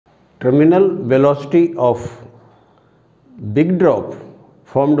terminal velocity of big drop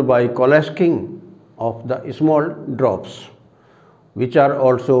formed by coalescing of the small drops, which are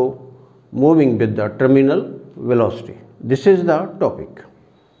also moving with the terminal velocity. This is the topic.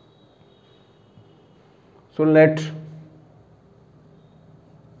 So let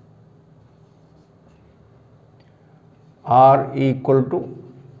R equal to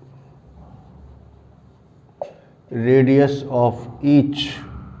radius of each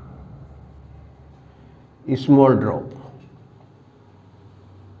small drop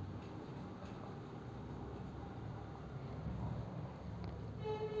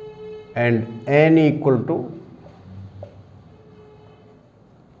and N equal to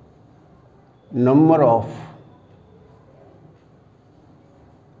number of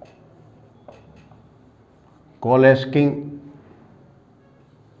coalescing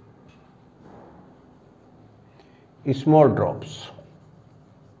small drops.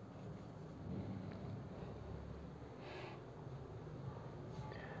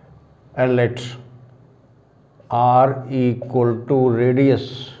 And let R equal to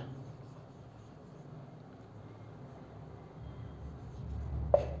radius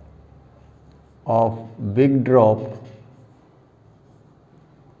of big drop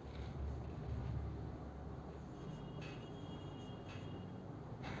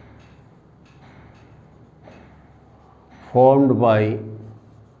formed by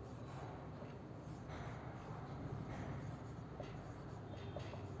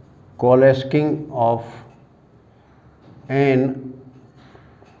coalescing of n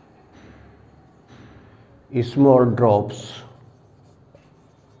small drops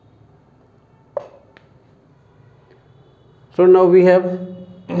So now we have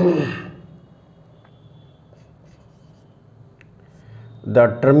the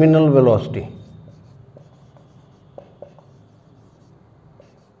terminal velocity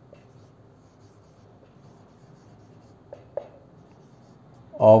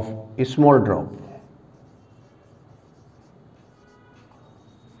of a small drop.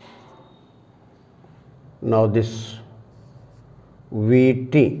 Now this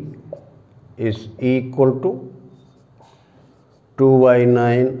Vt is equal to 2 by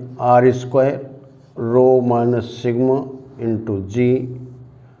 9 r square rho minus sigma into g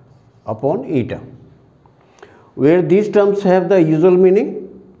upon eta, where these terms have the usual meaning.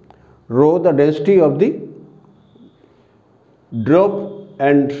 Rho the density of the drop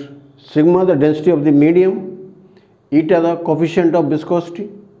and sigma the density of the medium, eta the coefficient of viscosity,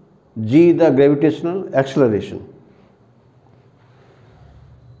 g the gravitational acceleration.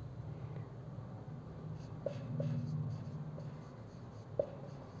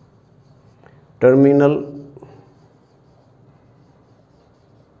 Terminal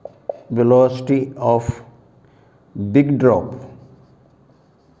velocity of big drop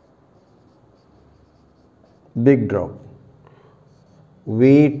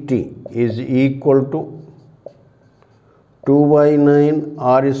Vt is equal to 2 by 9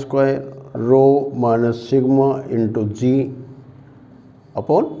 r square rho minus sigma into g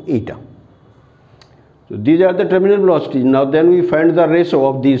upon eta. So these are the terminal velocities. Now then we find the ratio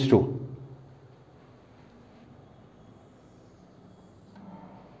of these two.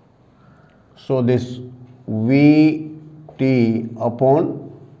 So this Vt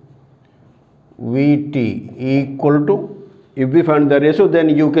upon Vt equal to, if we find the ratio, then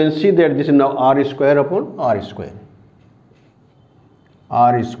you can see that this is now r square upon r square,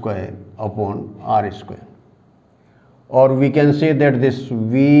 r square upon r square, or we can say that this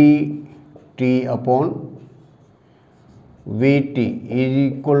Vt upon Vt is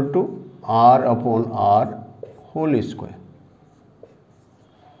equal to r upon r whole square.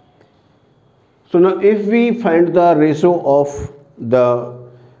 So now if we find the ratio of the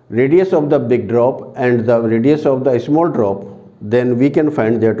radius of the big drop and the radius of the small drop, then we can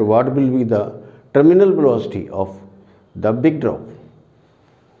find that what will be the terminal velocity of the big drop.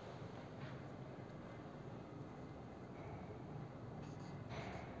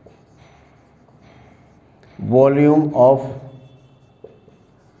 Volume of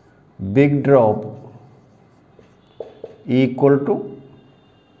big drop equal to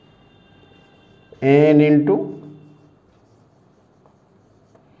n into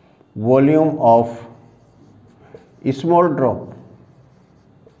volume of small drop,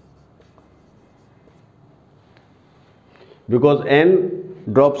 because n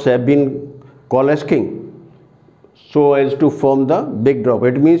drops have been coalescing so as to form the big drop.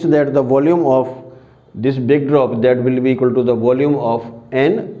 It means that the volume of this big drop, that will be equal to the volume of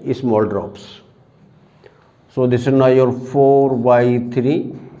n small drops. So this is now your 4 by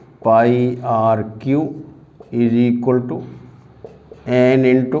 3 pi r cube is equal to n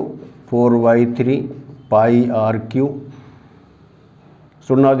into 4 by 3 pi r cube.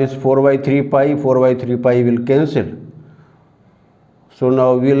 So now this 4 by 3 pi will cancel. So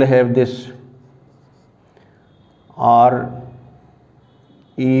now we will have this r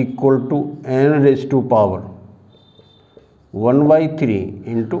equal to n raised to power 1 by 3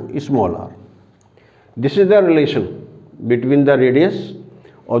 into small r. This is the relation between the radius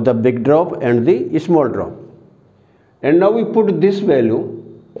of the big drop and the small drop. And now we put this value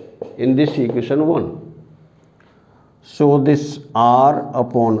in this equation 1. So this r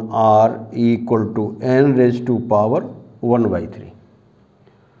upon r equal to n raised to power 1 by 3.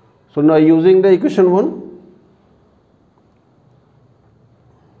 So now using the equation 1,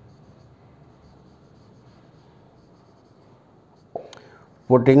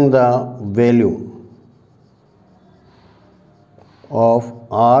 putting the value of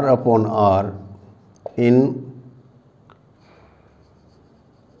r upon r in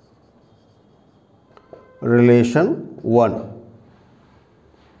relation 1.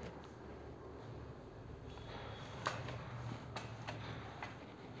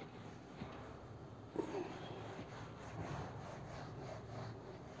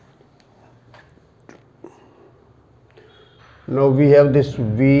 Now we have this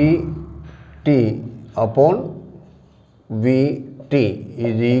Vt upon Vt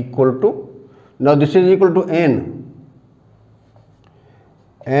is equal to, now this is equal to n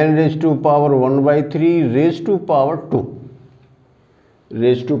raised to power 1 by 3 raised to power 2.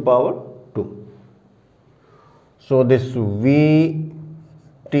 So this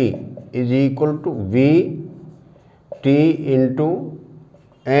Vt is equal to Vt into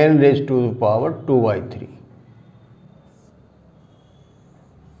n raised to the power 2 by 3.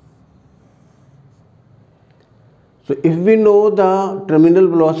 So if we know the terminal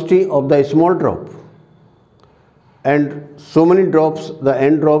velocity of the small drop and so many drops, the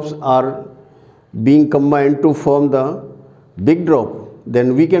n drops are being combined to form the big drop,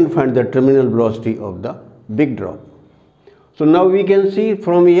 then we can find the terminal velocity of the big drop. So now we can see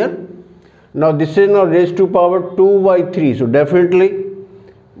from here, now this is now raised to power 2 by 3. So definitely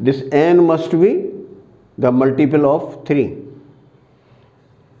this n must be the multiple of 3.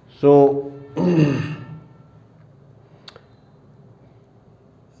 So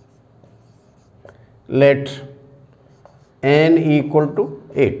let n equal to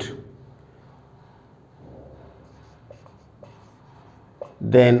 8.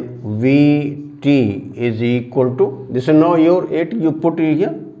 Then Vt is equal to, this is now your 8, you put it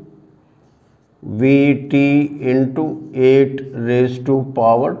here, Vt into 8 raised to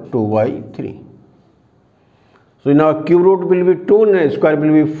power 2 by 3. So now cube root will be 2 and square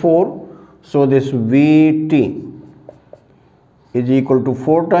will be 4. So this Vt is equal to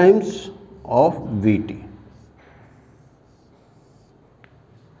 4 times of Vt.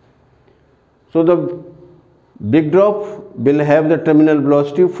 So the big drop will have the terminal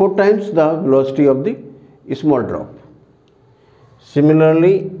velocity 4 times the velocity of the small drop.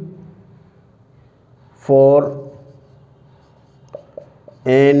 Similarly, for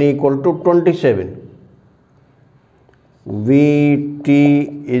n equal to 27, Vt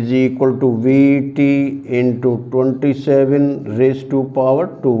is equal to Vt into 27 raised to power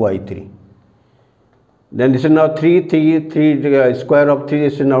 2 by 3. Then this is now 3 square of 3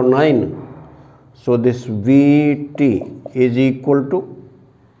 is now 9. So this Vt is equal to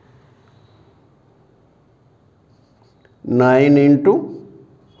 9 into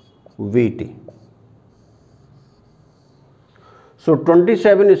Vt. So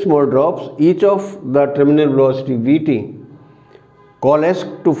 27 small drops, each of the terminal velocity Vt coalesce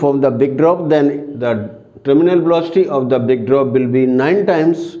to form the big drop, then the terminal velocity of the big drop will be 9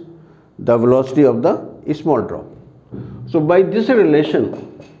 times the velocity of the small drop. So by this relation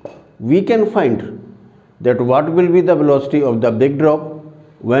we can find that what will be the velocity of the big drop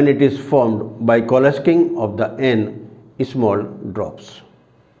when it is formed by coalescing of the n small drops.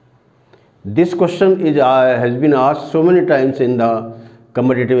 This question is has been asked so many times in the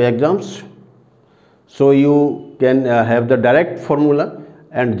competitive exams. So you can have the direct formula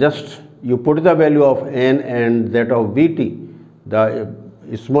and just you put the value of n and that of Vt, the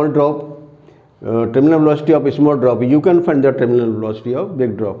small drop, terminal velocity of small drop, you can find the terminal velocity of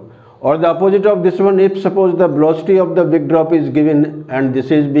big drop. Or the opposite of this one, if suppose the velocity of the big drop is given and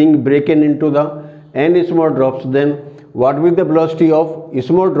this is being broken into the n small drops, then what will be the velocity of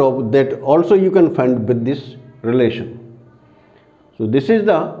small drop, that also you can find with this relation. So this is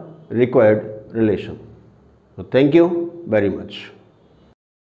the required relation. So thank you very much.